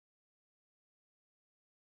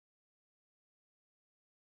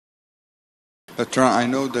Bertrand, I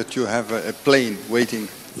know that you have a plane waiting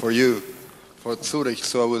for you for Zurich,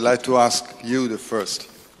 so I would like to ask you the first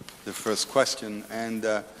question, and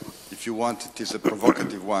if you want, it is a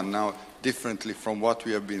provocative one. Now, differently from what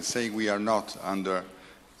we have been saying, we are not under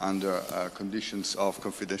conditions of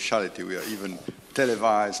confidentiality. We are even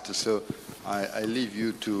televised, so I leave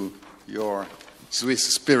you to your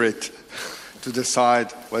Swiss spirit to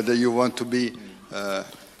decide whether you want to be a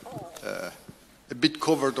bit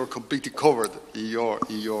covered or completely covered in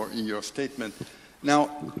your statement.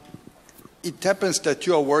 Now, it happens that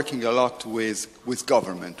you are working a lot with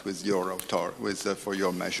government, with your for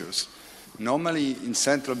your measures. Normally, in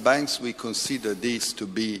central banks, we consider this to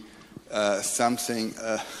be something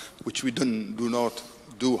which we do not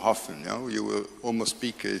do often. You know? You will almost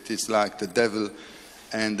speak, it is like the devil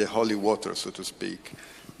and the holy water, so to speak.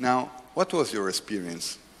 Now, what was your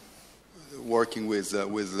experience working with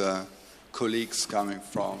colleagues coming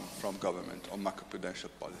from government on macroprudential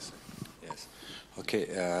policy? Yes. Okay.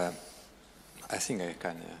 I think I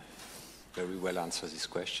can very well answer this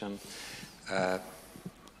question. I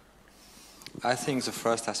think the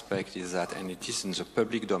first aspect is that, and it is in the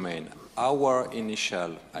public domain, our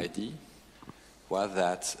initial idea was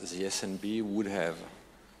that the SNB would have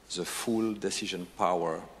the full decision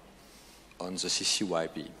power on the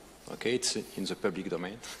CCYB. Okay, it's in the public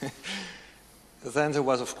domain. Then there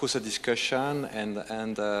was, of course, a discussion,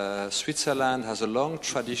 and Switzerland has a long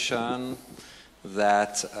tradition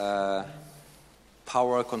that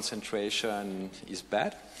power concentration is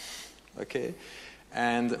bad, okay?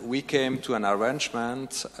 And we came to an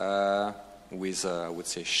arrangement with, I would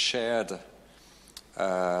say, shared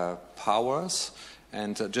powers.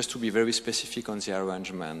 And just to be very specific on the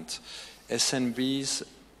arrangement, SNBs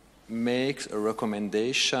make a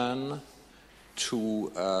recommendation to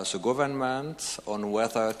the government on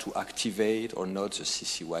whether to activate or not the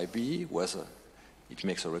CCYB, whether it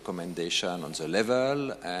makes a recommendation on the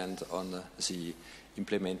level and on the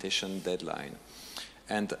implementation deadline.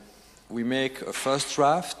 And we make a first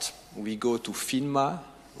draft, we go to FINMA,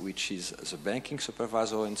 which is the banking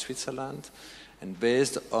supervisor in Switzerland, and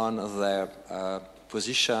based on their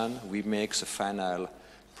position, we make the final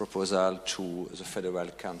proposal to the Federal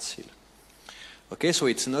Council. Okay, so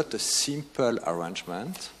it's not a simple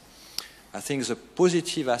arrangement. I think the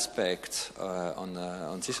positive aspect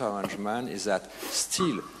on this arrangement is that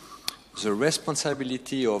still the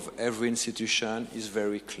responsibility of every institution is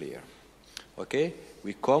very clear. Okay,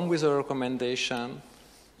 we come with a recommendation.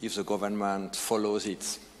 If the government follows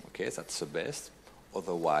it, okay, that's the best.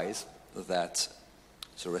 Otherwise, that's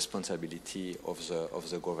the responsibility of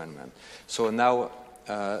the government. So now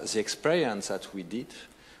the experience that we did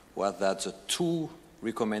was that the two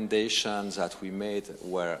recommendations that we made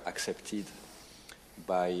were accepted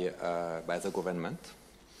by the government.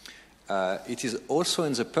 It is also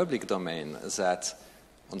in the public domain that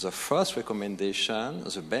on the first recommendation,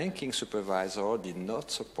 the banking supervisor did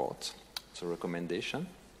not support the recommendation.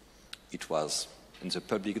 It was in the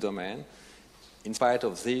public domain. In spite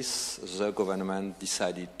of this, the government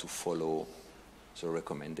decided to follow the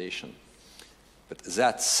recommendation. But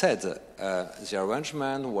that said, the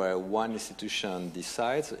arrangement where one institution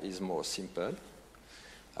decides is more simple.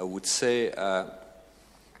 I would say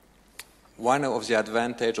one of the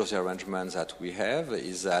advantages of the arrangement that we have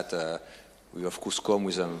is that we, of course, come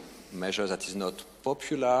with a measure that is not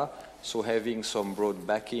popular, so having some broad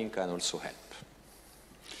backing can also help.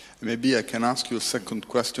 Maybe I can ask you a second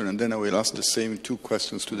question, and then I will ask the same two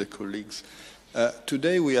questions to the colleagues.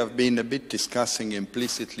 Today we have been a bit discussing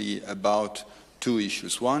implicitly about two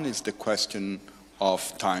issues. One is the question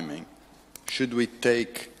of timing. Should we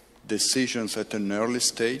take decisions at an early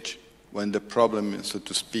stage when the problem, so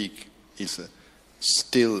to speak, is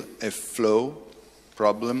still a flow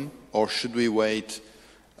problem, or should we wait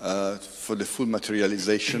for the full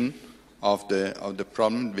materialization of the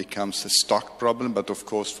problem? It becomes a stock problem, but of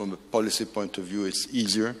course from a policy point of view it's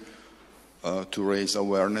easier to raise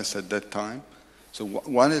awareness at that time. So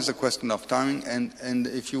one is a question of timing, and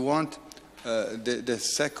if you want, the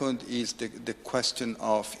second is the question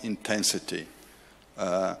of intensity.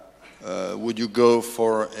 Would you go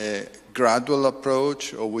for a gradual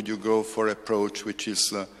approach, or would you go for an approach which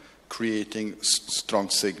is creating strong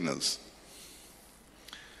signals?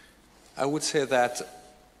 I would say that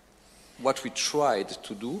what we tried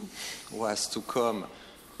to do was to come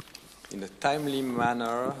in a timely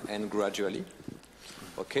manner and gradually.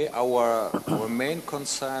 Okay, our main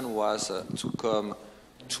concern was to come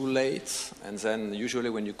too late, and then usually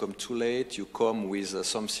when you come too late, you come with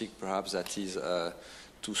something perhaps that is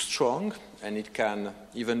too strong, and it can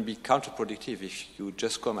even be counterproductive if you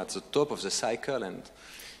just come at the top of the cycle and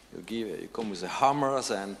you come with the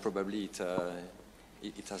hammers, and probably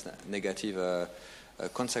it has negative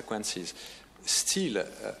consequences. Still,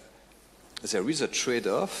 there is a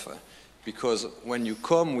trade-off, because when you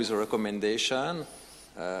come with a recommendation,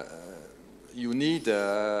 you need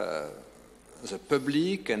the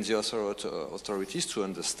public and the authorities to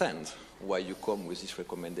understand why you come with this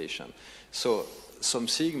recommendation. So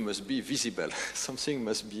something must be visible, something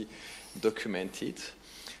must be documented.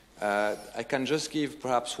 I can just give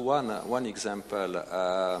perhaps one example,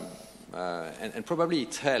 and probably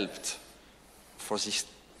it helped for this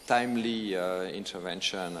timely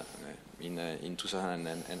intervention in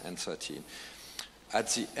 2013. At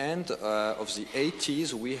the end of the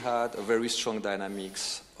 80s, we had a very strong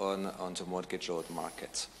dynamics on the mortgage loan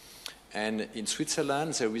market. And in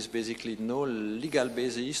Switzerland, there is basically no legal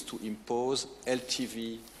basis to impose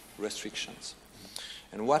LTV restrictions.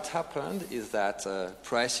 And what happened is that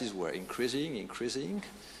prices were increasing,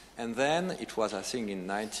 and then it was, I think, in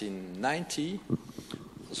 1990,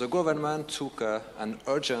 the government took an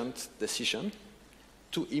urgent decision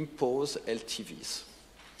to impose LTVs.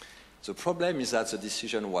 The problem is that the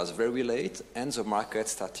decision was very late, and the market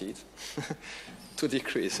started to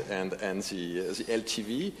decrease, and the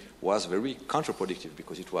LTV was very counterproductive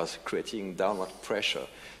because it was creating downward pressure.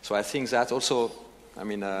 So I think that also, I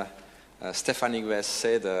mean, Stefan Ingves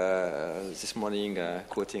said this morning,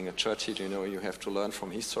 quoting Churchill, you have to learn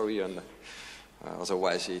from history, and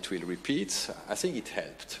otherwise it will repeat. I think it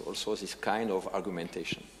helped also, this kind of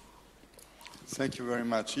argumentation. Thank you very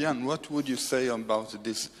much. Jan, what would you say about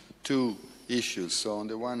these two issues? So on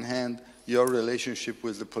the one hand, your relationship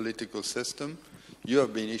with the political system. You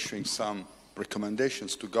have been issuing some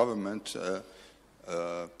recommendations to government.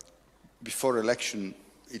 Before election,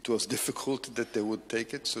 it was difficult that they would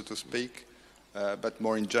take it, so to speak. But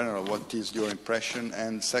more in general, what is your impression?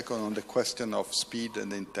 And second, on the question of speed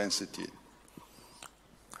and intensity.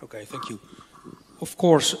 Okay, thank you. Of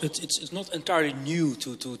course, it's not entirely new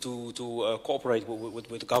to cooperate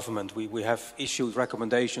with the government. We have issued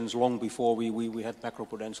recommendations long before we had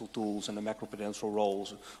macroprudential tools and the macroprudential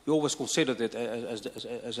roles. We always considered it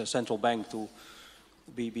as a central bank to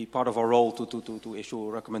be part of our role to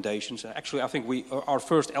issue recommendations. Actually, I think our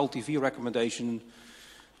first LTV recommendation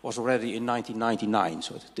was already in 1999,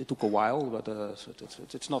 so it took a while, but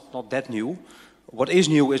it's not that new. What is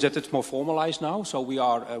new is that it's more formalized now. So we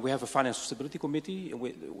have a financial stability committee,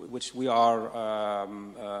 which we are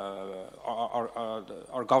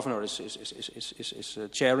our governor is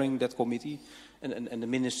chairing that committee, and the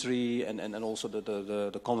ministry and also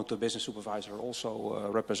the conduct of business supervisor are also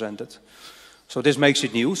represented. So this makes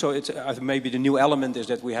it new. So maybe the new element is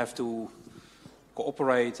that we have to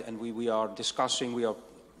cooperate, and we are discussing. We are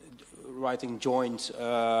writing joint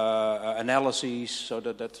analyses, so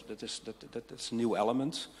that's a new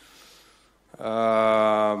element. But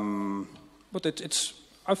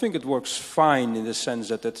I think it works fine in the sense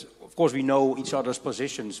that of course we know each other's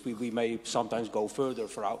positions. We may sometimes go further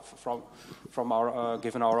from our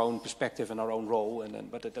given our own perspective and our own role,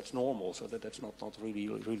 but that's normal. So that's not really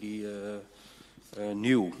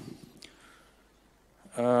new.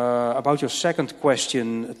 About your second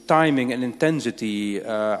question, timing and intensity,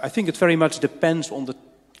 I think it very much depends on the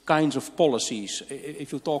kinds of policies.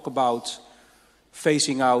 If you talk about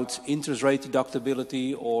phasing out interest rate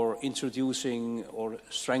deductibility or introducing or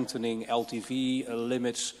strengthening LTV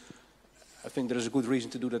limits, I think there is a good reason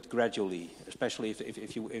to do that gradually, especially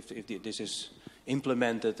if this is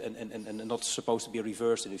implemented and not supposed to be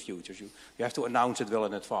reversed in the future. You have to announce it well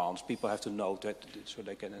in advance. People have to know that so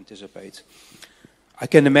they can anticipate. I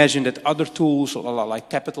can imagine that other tools, like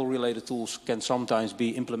capital-related tools, can sometimes be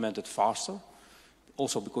implemented faster.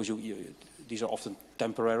 Also because these are often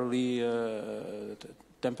temporary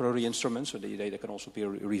instruments, so they can also be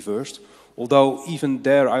reversed. Although even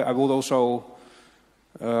there, I would also,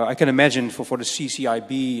 I can imagine for the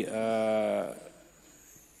CCIB,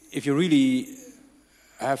 if you really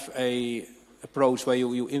have a approach where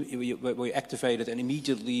you activate it and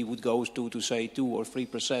immediately would go to say 2 or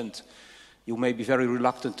 3%, you may be very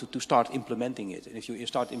reluctant to start implementing it. And if you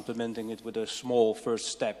start implementing it with a small first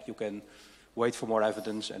step, you can wait for more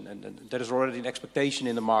evidence, and there is already an expectation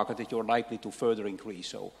in the market that you're likely to further increase.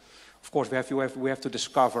 So, of course, we have to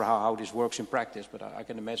discover how this works in practice, but I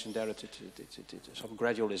can imagine there some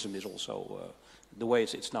gradualism is also the way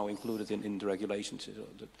it's now included in the regulations.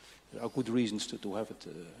 There are good reasons to have it,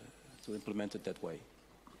 to implement it that way.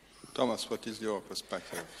 Thomas, what is your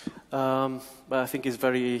perspective? But I think it's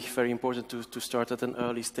very, very important to start at an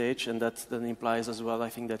early stage, and that then implies as well, I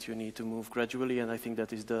think, that you need to move gradually, and I think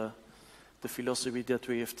that is the philosophy that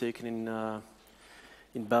we have taken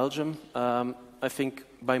in Belgium. I think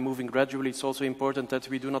by moving gradually, it's also important that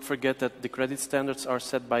we do not forget that the credit standards are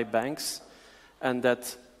set by banks, and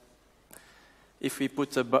that if we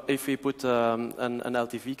put an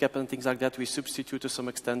LTV cap and things like that, we substitute to some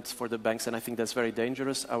extent for the banks, and I think that's very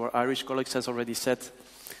dangerous. Our Irish colleagues has already said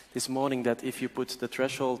this morning that if you put the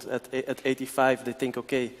threshold at 85, they think,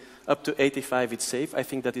 okay, up to 85 it's safe. I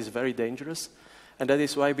think that is very dangerous. And that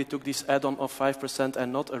is why we took this add-on of 5%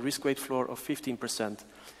 and not a risk weight floor of 15%.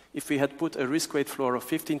 If we had put a risk weight floor of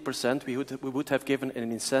 15%, we would have given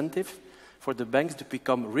an incentive for the banks to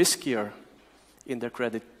become riskier in their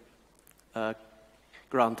credit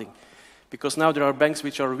granting. Because now there are banks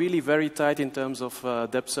which are really very tight in terms of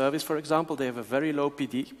debt service, for example. They have a very low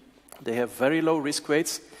PD. They have very low risk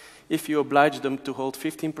weights. If you oblige them to hold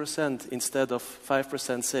 15% instead of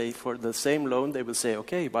 5%, say, for the same loan, they will say,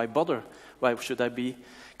 okay, why bother? Why should I be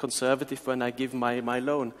conservative when I give my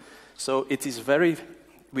loan? So it is very,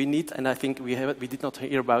 we need, and I think we did not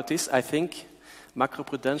hear about this, I think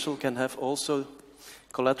Macroprudential can have also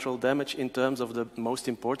collateral damage in terms of the most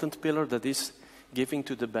important pillar, that is giving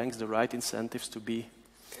to the banks the right incentives to be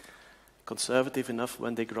conservative enough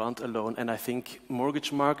when they grant a loan. And I think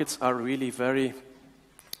mortgage markets are really very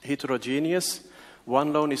heterogeneous.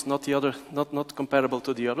 One loan is not the other, not comparable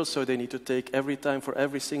to the other, so they need to take every time for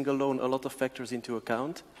every single loan a lot of factors into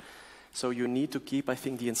account. So you need to keep, I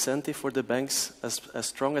think, the incentive for the banks as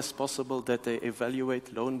strong as possible, that they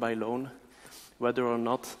evaluate loan by loan whether or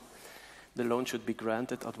not the loan should be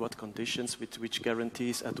granted, at what conditions, with which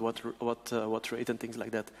guarantees, at what rate, and things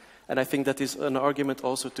like that. And I think that is an argument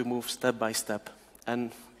also to move step by step.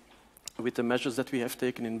 And with the measures that we have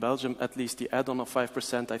taken in Belgium, at least the add-on of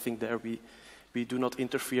 5%, I think there we do not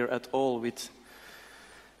interfere at all with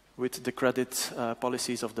the credit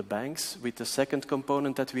policies of the banks. With the second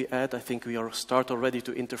component that we add, I think we start already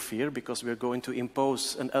to interfere, because we're going to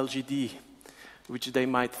impose an LGD which they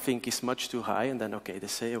might think is much too high, and then, okay, they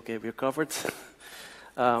say, okay, we're covered.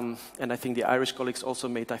 And I think the Irish colleagues also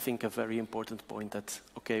made, I think, a very important point that,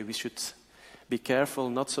 okay, we should be careful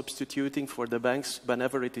not substituting for the banks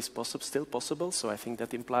whenever it is still possible. So I think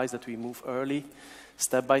that implies that we move early,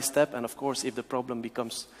 step by step, and of course, if the problem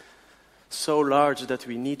becomes so large that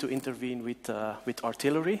we need to intervene with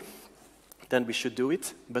artillery, then we should do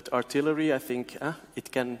it. But artillery, I think,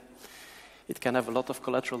 it can have a lot of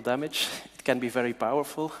collateral damage. It can be very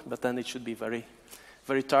powerful, but then it should be very,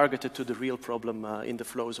 very targeted to the real problem in the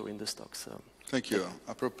flows or in the stocks. Thank you.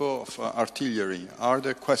 Apropos of artillery, are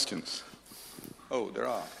there questions? Oh, there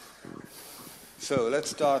are. So let's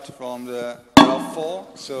start from the four.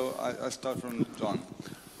 So I start from John.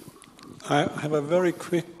 I have a very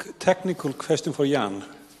quick technical question for Jan.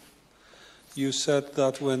 You said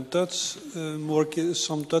that when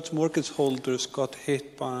some Dutch mortgage holders got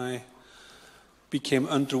hit became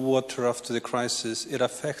underwater after the crisis, it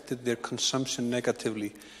affected their consumption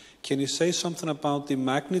negatively. Can you say something about the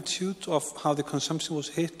magnitude of how the consumption was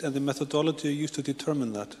hit and the methodology used to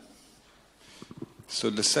determine that? So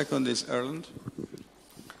the second is Erland.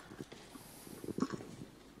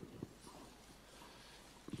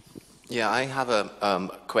 Yeah, I have a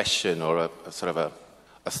question or a sort of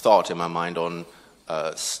a thought in my mind on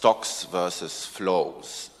stocks versus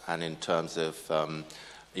flows, and in terms of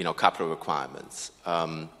capital requirements.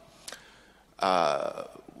 So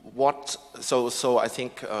I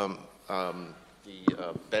think the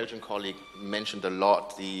Belgian colleague mentioned a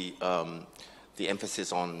lot the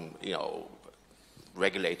emphasis on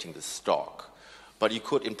regulating the stock, but you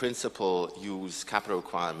could in principle use capital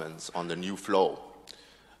requirements on the new flow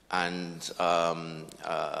and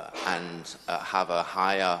have a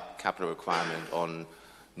higher capital requirement on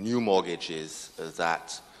new mortgages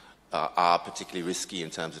that are particularly risky in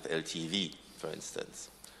terms of LTV, for instance.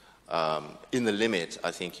 In the limit,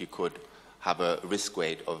 I think you could have a risk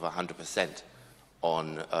weight of 100%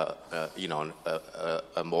 on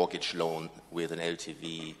a mortgage loan with an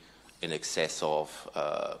LTV in excess of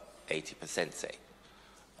 80%, say.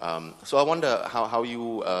 So I wonder how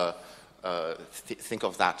you think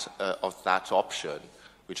of that option,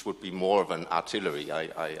 which would be more of an artillery,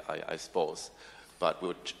 I suppose. But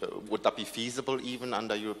would that be feasible even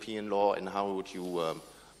under European law, and how would you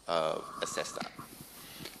assess that?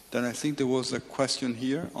 Then I think there was a question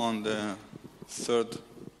here on the third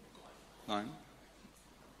line.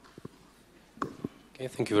 Okay,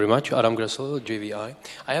 thank you very much. Adam Gressel, JVI.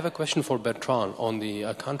 I have a question for Bertrand on the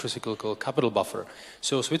countercyclical capital buffer.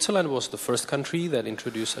 So Switzerland was the first country that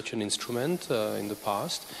introduced such an instrument in the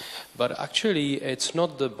past, but actually it's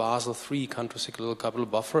not the Basel III countercyclical capital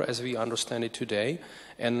buffer as we understand it today.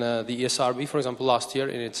 And the ESRB, for example, last year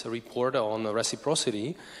in its report on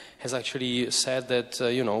reciprocity has actually said that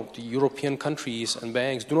the European countries and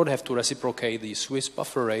banks do not have to reciprocate the Swiss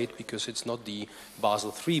buffer rate because it's not the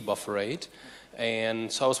Basel III buffer rate. And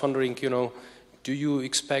so I was wondering, do you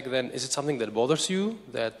expect then, is it something that bothers you,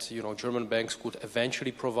 that, German banks could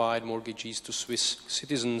eventually provide mortgages to Swiss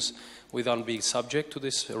citizens without being subject to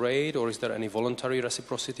this rate, or is there any voluntary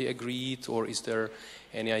reciprocity agreed, or is there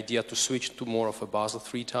any idea to switch to more of a Basel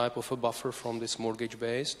III type of a buffer from this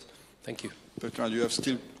mortgage-based? Thank you. Bertrand, you have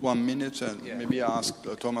still 1 minute, and maybe ask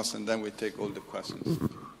Thomas, and then we take all the questions.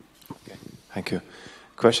 Okay, thank you.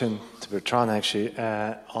 Question to Bertrand, actually,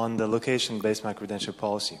 on the location-based macroprudential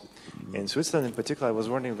policy. In Switzerland in particular, I was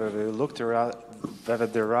wondering whether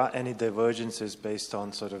there are any divergences based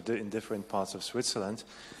on in different parts of Switzerland,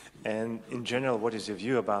 and in general, what is your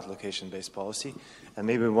view about location-based policy? And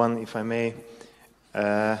maybe one, if I may,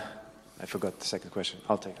 I forgot the second question.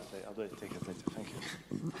 I'll take it later. Thank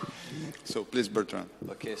you. So please, Bertrand.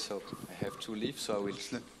 Okay, so I have to leave, so I will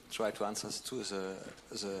try to answer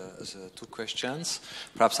the two questions.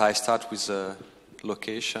 Perhaps I start with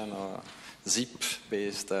location or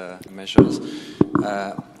ZIP-based measures.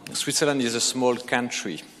 Switzerland is a small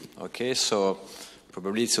country, okay, so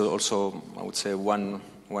probably it's also, I would say, one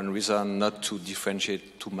reason not to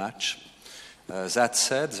differentiate too much. That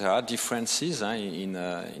said, there are differences in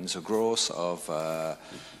the growth of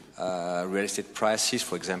real estate prices.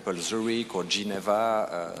 For example, Zurich or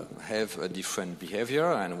Geneva have a different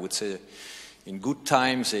behavior, and I would say in good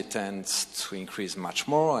times they tend to increase much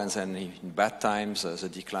more, and then in bad times the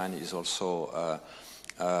decline is also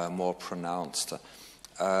more pronounced.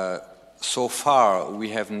 So far, we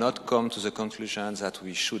have not come to the conclusion that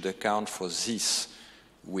we should account for this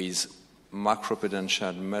with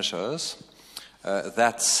macroprudential measures.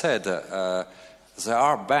 That said, there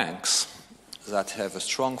are banks that have a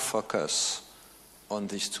strong focus on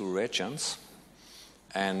these two regions,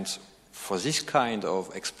 and for this kind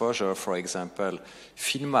of exposure, for example,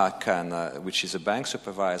 FINMA can, which is a bank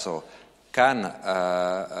supervisor, can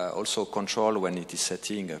also control when it is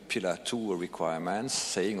setting a Pillar 2 requirements,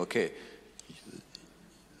 saying, okay,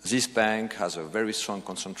 this bank has a very strong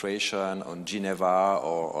concentration on Geneva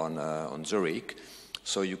or on Zurich,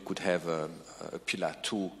 so you could have a Pillar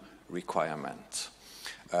 2 requirement.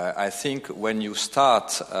 I think when you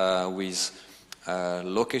start with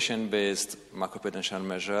location-based macroprudential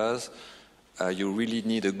measures, you really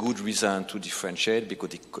need a good reason to differentiate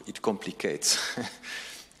because it complicates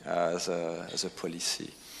the policy.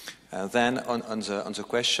 Then on the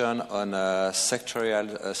question on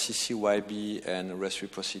sectorial CCYB and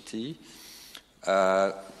reciprocity,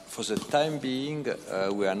 for the time being,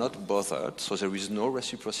 we are not bothered. So there is no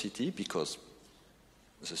reciprocity because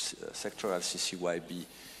the sectoral CCYB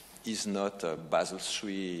is not a Basel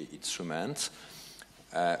III instrument.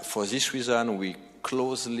 For this reason, we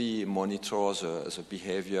closely monitor the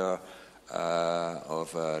behavior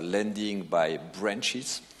of lending by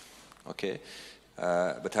branches. Okay,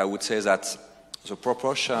 but I would say that the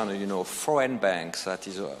proportion, foreign banks that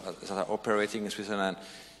are operating in Switzerland,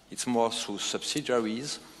 it's more through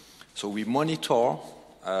subsidiaries. So we monitor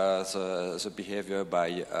the behavior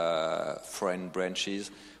by foreign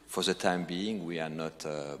branches. For the time being, we are not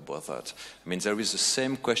bothered. I mean, there is the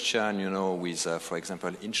same question, with, for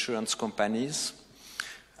example, insurance companies.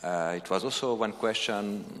 It was also one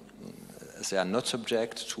question. They are not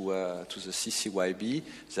subject to the CCYB.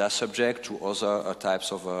 They are subject to other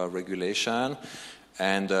types of regulation.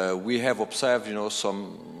 And we have observed,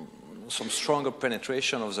 some stronger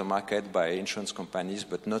penetration of the market by insurance companies,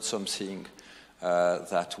 but not something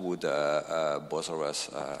that would bother us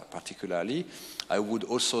particularly. I would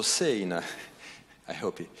also say, I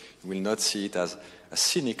hope you will not see it as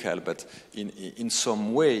cynical, but in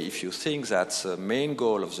some way, if you think that the main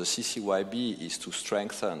goal of the CCYB is to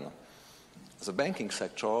strengthen the banking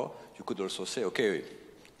sector, you could also say, okay,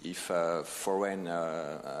 if foreign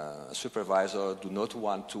supervisors do not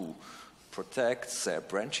want to protect their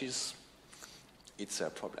branches, it's their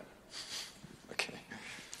problem. Okay,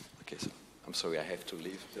 so I'm sorry, I have to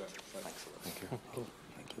leave. Yeah, thanks a lot.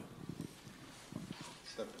 Thank you.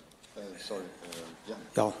 Sorry.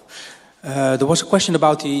 There was a question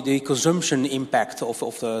about the consumption impact of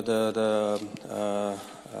the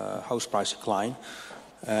house price decline,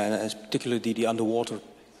 and particularly the underwater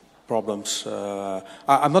problems.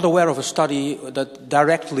 I'm not aware of a study that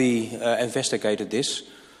directly investigated this.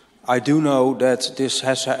 I do know that this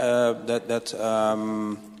has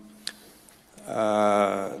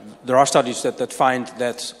there are studies that find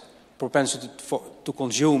that propensity to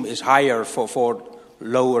consume is higher for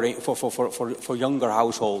younger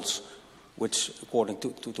households, which, according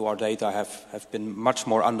to our data, have been much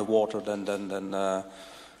more underwater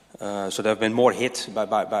so they've been more hit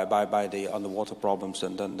by the underwater problems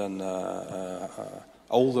than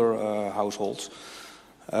older households.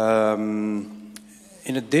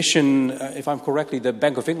 In addition, if I'm correctly, the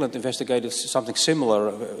Bank of England investigated something similar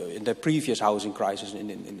in the previous housing crisis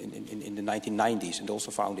in the 1990s, and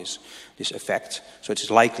also found this effect. So it's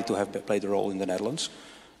likely to have played a role in the Netherlands.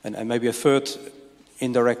 And maybe a third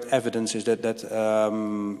indirect evidence is that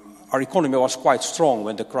our economy was quite strong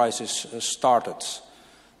when the crisis started.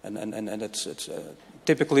 And it's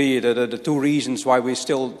typically the two reasons why we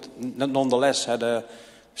still nonetheless had a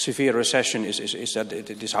severe recession is that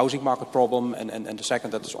this housing market problem, and the second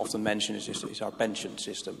that is often mentioned is our pension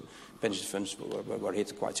system. Pension funds were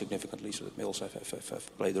hit quite significantly, so that may also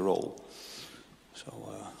have played a role. So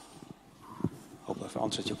hope I've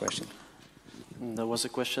answered your question. There was a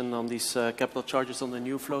question on these capital charges on the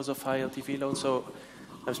new flows of high LTV loans. So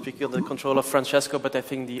I'm speaking on the control of Francesco, but I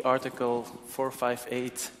think the Article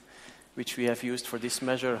 458, which we have used for this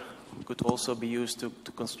measure, could also be used to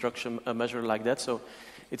construct a measure like that. So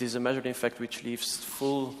it is a measure, in fact, which leaves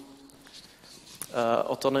full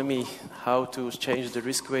autonomy how to change the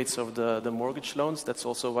risk weights of the mortgage loans. That's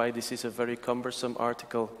also why this is a very cumbersome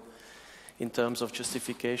article in terms of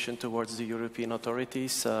justification towards the European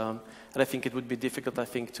authorities. And I think it would be difficult, I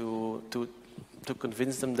think, to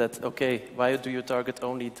convince them that, okay, why do you target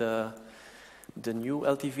only the new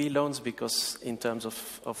LTV loans? Because in terms of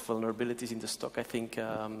vulnerabilities in the stock, I think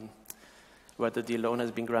whether the loan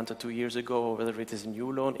has been granted 2 years ago or whether it is a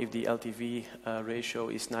new loan, if the LTV ratio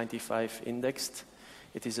is 95 indexed,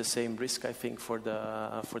 it is the same risk, I think, for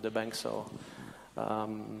the bank. So,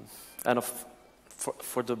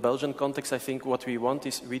 for the Belgian context, I think what we want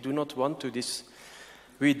is we do not want to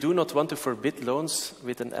forbid loans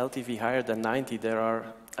with an LTV higher than 90.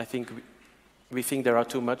 We think there are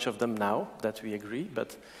too much of them now, that we agree,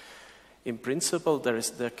 but in principle,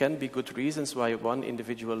 there can be good reasons why one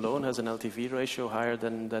individual loan has an LTV ratio higher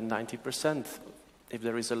than 90%. If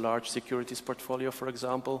there is a large securities portfolio, for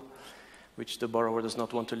example, which the borrower does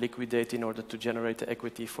not want to liquidate in order to generate the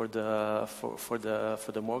equity for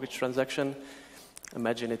the mortgage transaction.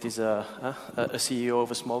 Imagine it is a CEO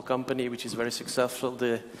of a small company which is very successful.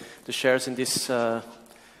 The shares in this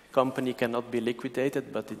company cannot be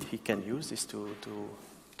liquidated, but he can use this for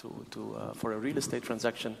a real estate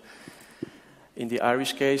transaction. In the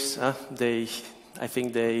Irish case, I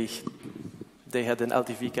think they had an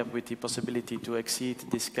LTV cap with the possibility to exceed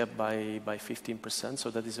this cap by 15%. So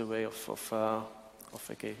that is a way of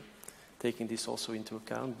taking this also into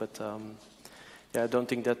account. But yeah, I don't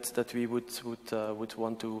think that we would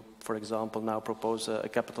want to, for example, now propose a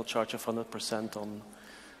capital charge of 100%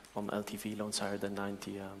 on LTV loans higher than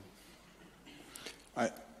 90. I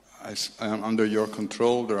am under your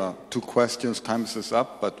control. There are two questions. Time is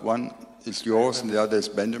up, but one is yours and the other is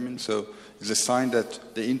Benjamin. So it's a sign that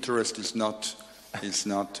the interest is not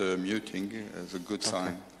muting. It's a good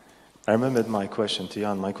sign. I remembered my question to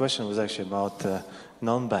Jan. My question was actually about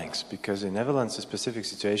non-banks, because in Netherlands, a specific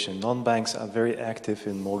situation, non-banks are very active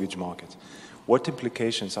in mortgage market. What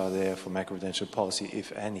implications are there for macroprudential policy,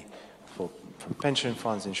 if any, for pension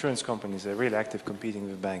funds, insurance companies? They're really active competing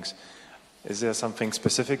with banks. Is there something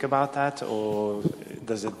specific about that, or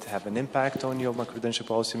does it have an impact on your macroprudential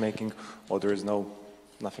policy making, or there is nothing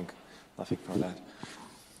from that?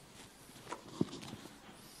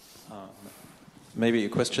 Maybe a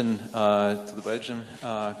question to the Belgian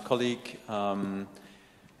colleague.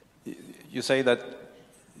 You say that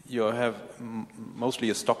you have mostly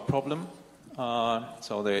a stock problem.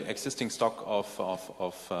 So the existing stock of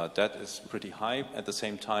debt is pretty high. At the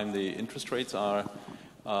same time, the interest rates are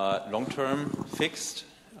long-term, fixed,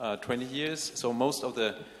 20 years. So most of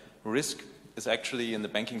the risk is actually in the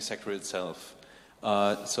banking sector itself.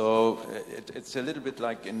 So it's a little bit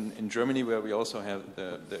like in Germany, where we also have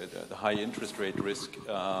the high interest rate risk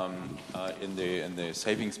in the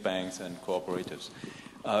savings banks and cooperatives.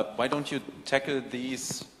 Why don't you tackle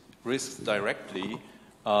these risks directly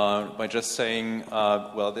by just saying,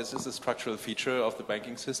 well, this is a structural feature of the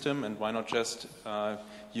banking system, and why not just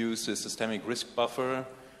use the systemic risk buffer,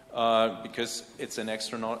 because it's an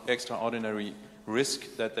extraordinary risk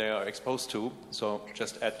that they are exposed to, so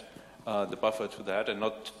just add the buffer to that and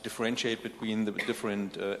not differentiate between the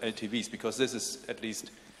different LTVs, because this is at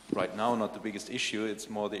least right now not the biggest issue. It's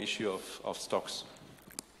more the issue of stocks.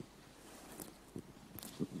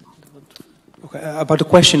 Okay, about the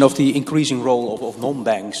question of the increasing role of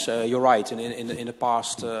non-banks, you're right. In the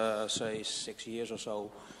past, say 6 years or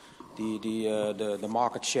so, the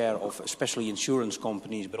market share of especially insurance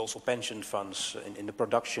companies, but also pension funds in the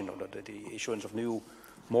production or the issuance of new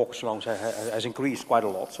mortgage loans has increased quite a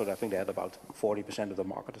lot. So I think they had about 40% of the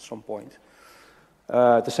market at some point.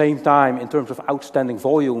 At the same time, in terms of outstanding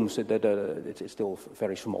volumes, it's still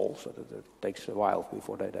very small. So it takes a while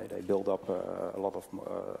before they build up a lot of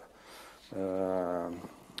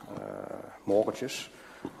mortgages.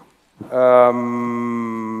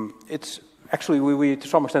 It's actually we to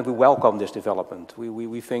some extent we welcome this development.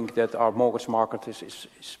 We think that our mortgage market is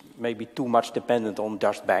maybe too much dependent on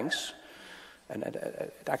just banks, and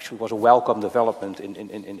it actually was a welcome development in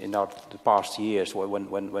the past years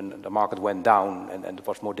when the market went down and it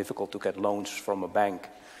was more difficult to get loans from a bank.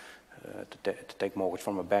 To take mortgage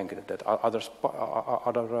from a bank, that other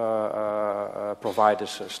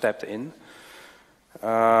providers stepped in.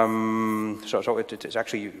 So it is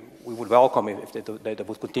actually, we would welcome if they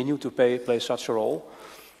would continue to play such a role.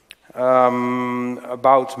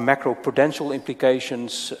 About macroprudential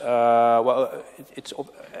implications, well, it's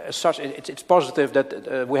positive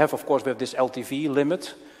that we have, of course, this LTV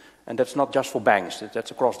limit, and that's not just for banks; that's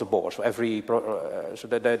across the board. So so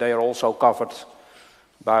they are also covered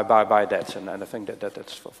by that, and I think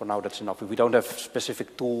that's for now that's enough. We don't have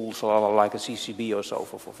specific tools like a CCB or so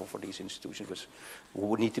for these institutions, which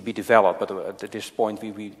would need to be developed. But at this point,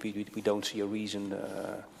 we don't see a reason.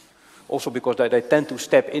 Also, because they tend to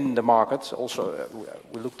step in the market. Also,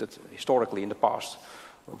 we looked at historically in the past,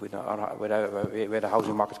 where the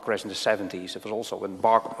housing market crashed in the 70s. It was also when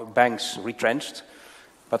banks retrenched.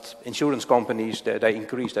 But insurance companies, they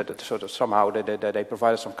increased that, so that somehow they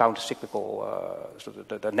provided some counter-cyclical, so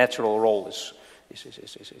the natural role is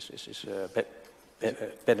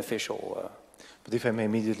beneficial. But if I may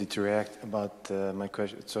immediately to react about my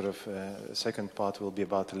question, second part will be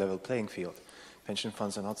about the level playing field. Pension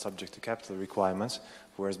funds are not subject to capital requirements,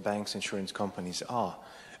 whereas banks, insurance companies are.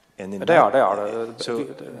 And they are. So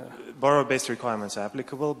borrower-based requirements are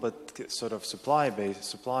applicable, but sort of supply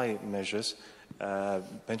measures.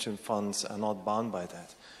 Pension funds are not bound by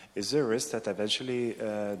that. Is there a risk that eventually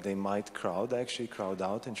they might crowd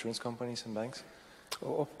out insurance companies and banks?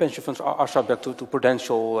 Pension funds are subject to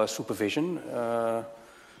prudential supervision,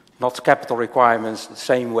 not capital requirements the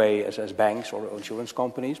same way as banks or insurance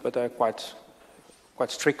companies, but they're quite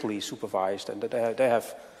strictly supervised, and they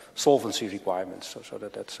have solvency requirements. So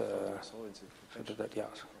that's yeah.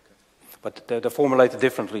 But they're formulated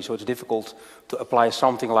differently, so it's difficult to apply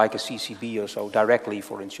something like a CCB or so directly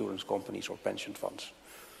for insurance companies or pension funds.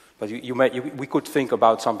 But we could think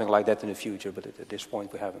about something like that in the future, but at this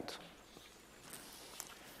point we haven't.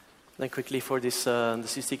 Then quickly for this the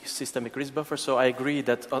systemic risk buffer. So I agree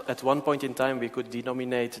that at one point in time we could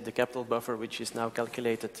denominate the capital buffer, which is now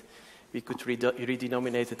calculated. We could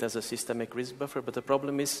redenominate it as a systemic risk buffer, but the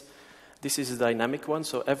problem is this is a dynamic one.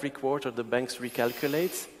 So every quarter the banks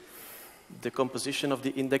recalculate. The composition of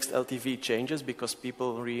the indexed LTV changes because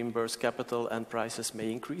people reimburse capital and prices may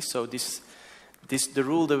increase. So the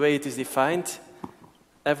rule, the way it is defined,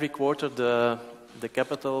 every quarter the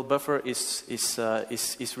capital buffer is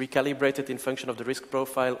recalibrated in function of the risk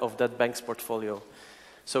profile of that bank's portfolio.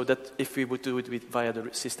 So that if we would do it via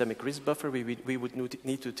the systemic risk buffer, we would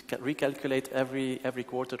need to recalculate every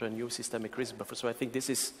quarter a new systemic risk buffer. So I think this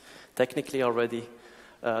is technically already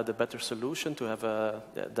the better solution, to have a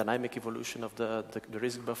dynamic evolution of the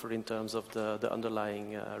risk buffer in terms of the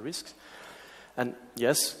underlying risks. And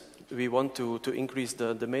yes, we want to increase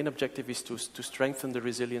the main objective is to strengthen the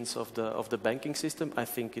resilience of the banking system. I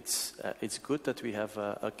think it's good that we have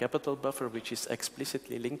a capital buffer which is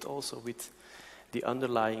explicitly linked also with the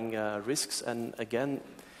underlying risks. And again,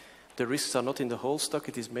 the risks are not in the whole stock,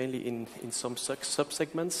 it is mainly in some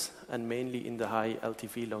sub-segments and mainly in the high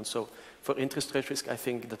LTV loans. So for interest rate risk, I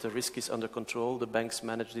think that the risk is under control. The banks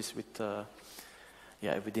manage this with,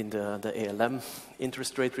 within the ALM,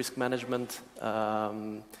 interest rate risk management.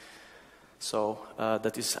 So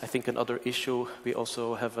that is, I think, another issue. We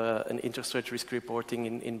also have an interest rate risk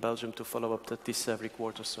reporting in Belgium to follow up this every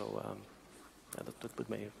quarter. So that would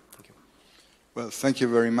be. Thank you. Well, thank you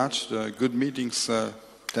very much. Good meetings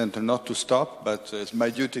tend not to stop, but it's my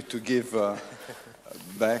duty to give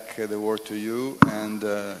back the word to you, and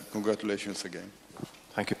congratulations again.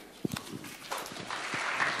 Thank you.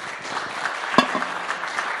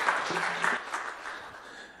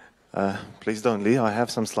 Please don't leave, I have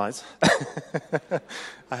some slides.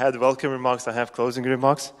 I had welcome remarks, I have closing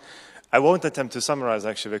remarks. I won't attempt to summarize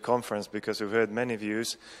actually the conference because we've heard many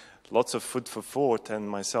views, lots of food for thought, and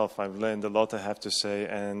myself, I've learned a lot, I have to say,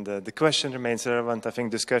 and the question remains relevant. I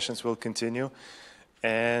think discussions will continue,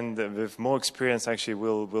 and with more experience, actually,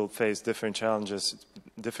 we'll face different challenges,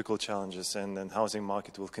 difficult challenges, and housing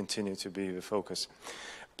market will continue to be the focus.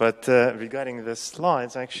 But regarding the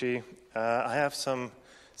slides, actually, I have some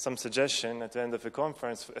suggestion at the end of the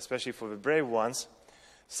conference, especially for the brave ones,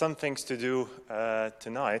 some things to do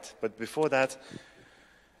tonight. But before that,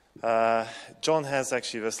 John has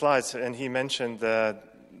actually the slides, and he mentioned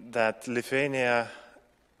that Lithuania,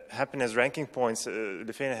 happiness ranking points,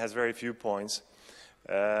 Lithuania has very few points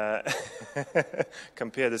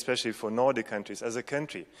compared especially for Nordic countries as a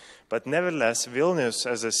country. But nevertheless, Vilnius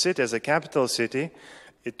as a city, as a capital city,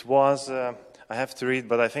 it was, I have to read,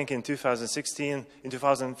 but I think in 2015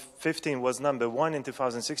 was number 1, in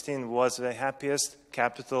 2016 was the happiest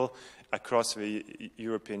capital across the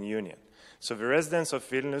European Union. So the residents of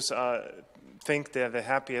Vilnius think they're the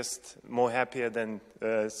happiest, more happier than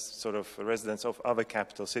sort of residents of other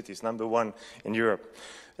capital cities, number 1 in Europe.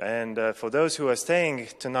 And for those who are staying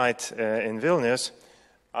tonight in Vilnius,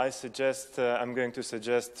 I'm going to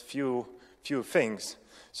suggest few things.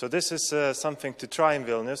 So this is something to try in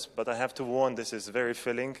Vilnius, but I have to warn, this is very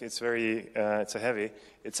filling, it's heavy.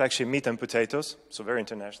 It's actually meat and potatoes, so very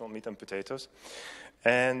international, meat and potatoes.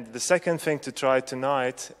 And the second thing to try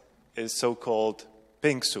tonight is so-called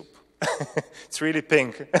pink soup. It's really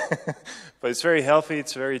pink, but it's very healthy,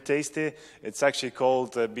 it's very tasty. It's actually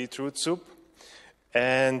called beetroot soup.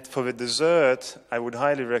 And for the dessert, I would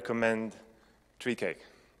highly recommend tree cake.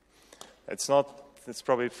 It's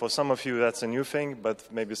probably for some of you that's a new thing, but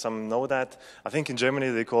maybe some know that. I think in Germany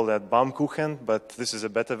they call that Baumkuchen, but this is a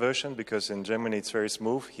better version because in Germany it's very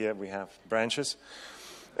smooth. Here we have branches.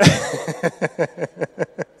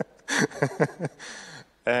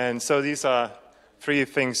 And so these are 3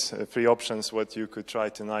 things, 3 options what you could try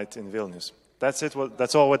tonight in Vilnius. That's it.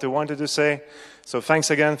 That's all what I wanted to say. So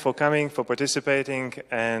thanks again for coming, for participating,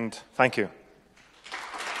 and thank you.